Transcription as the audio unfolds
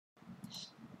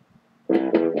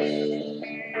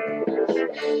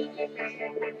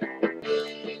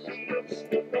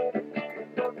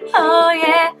Oh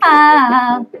yeah,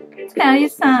 I'll tell you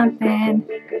something.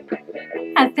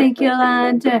 I think you'll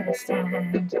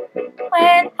understand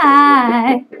when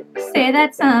I say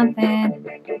that something.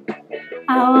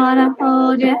 I wanna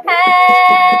hold your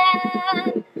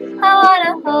hand. I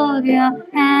wanna hold your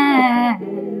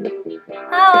hand.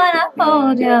 I wanna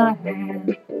hold your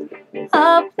hand.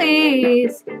 Oh,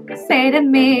 please say to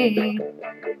me,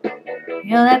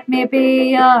 you'll let me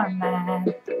be your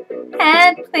man.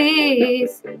 And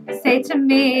please say to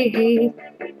me,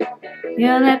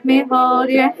 you'll let me hold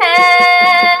your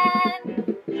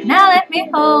hand. Now let me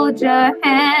hold your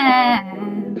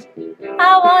hand.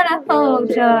 I wanna hold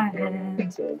your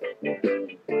hand.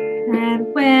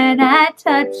 And when I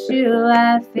touch you,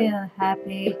 I feel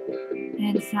happy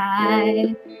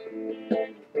inside.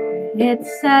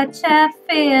 It's such a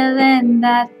feeling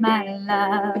that my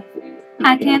love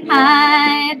I can't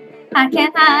hide, I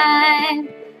can't hide,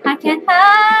 I can't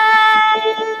hide.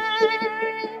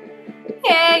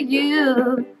 Yeah,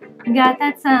 you got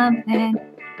that something.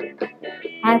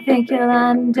 I think you'll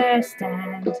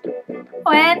understand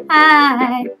when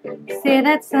I say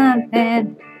that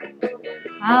something.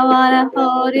 I wanna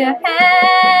hold your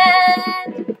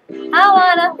hand. I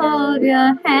wanna hold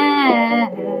your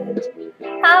hand.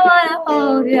 I wanna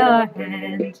hold your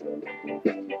hand.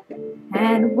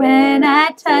 And when I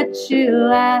touch you,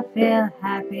 I feel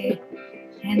happy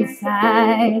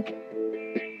inside.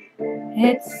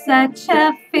 It's such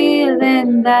a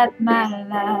feeling that my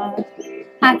love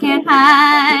I can't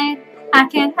hide, I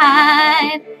can't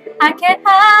hide, I can't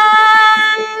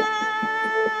hide.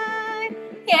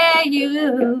 Yeah,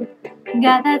 you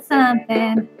got that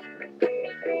something.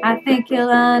 I think you'll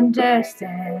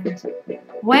understand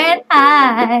when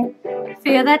I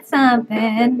feel that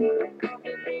something.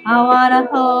 I wanna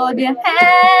hold your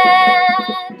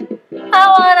hand. I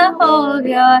wanna hold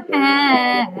your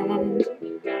hand.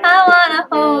 I wanna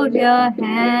hold your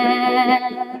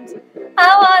hand. I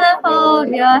wanna hold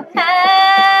your hand.